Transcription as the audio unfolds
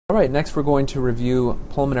All right, next we're going to review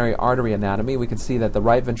pulmonary artery anatomy. We can see that the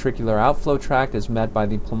right ventricular outflow tract is met by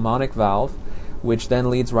the pulmonic valve, which then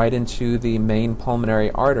leads right into the main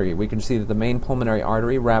pulmonary artery. We can see that the main pulmonary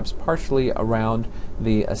artery wraps partially around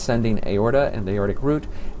the ascending aorta and the aortic root,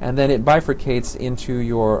 and then it bifurcates into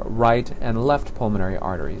your right and left pulmonary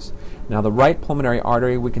arteries. Now the right pulmonary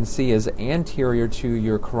artery we can see is anterior to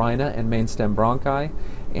your carina and main stem bronchi,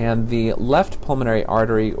 and the left pulmonary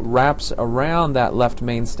artery wraps around that left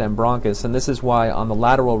main stem bronchus, and this is why on the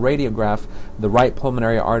lateral radiograph the right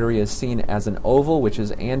pulmonary artery is seen as an oval, which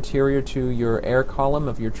is anterior to your air column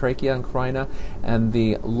of your trachea and carina, and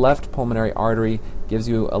the left pulmonary artery gives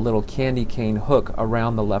you a little candy cane hook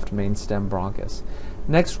around the left main stem bronchus.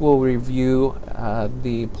 Next we'll review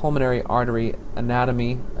the pulmonary artery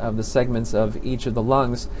anatomy of the segments of each of the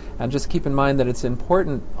lungs, and just keep in mind that it's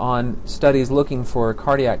important on studies looking for a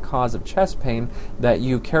cardiac cause of chest pain that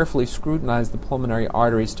you carefully scrutinize the pulmonary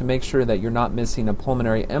arteries to make sure that you're not missing a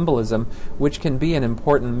pulmonary embolism, which can be an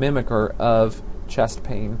important mimicker of chest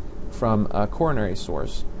pain from a coronary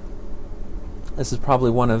source. This is probably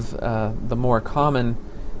one of the more common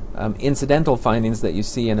incidental findings that you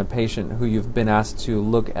see in a patient who you've been asked to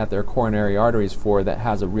look at their coronary arteries for that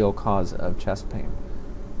has a real cause of chest pain.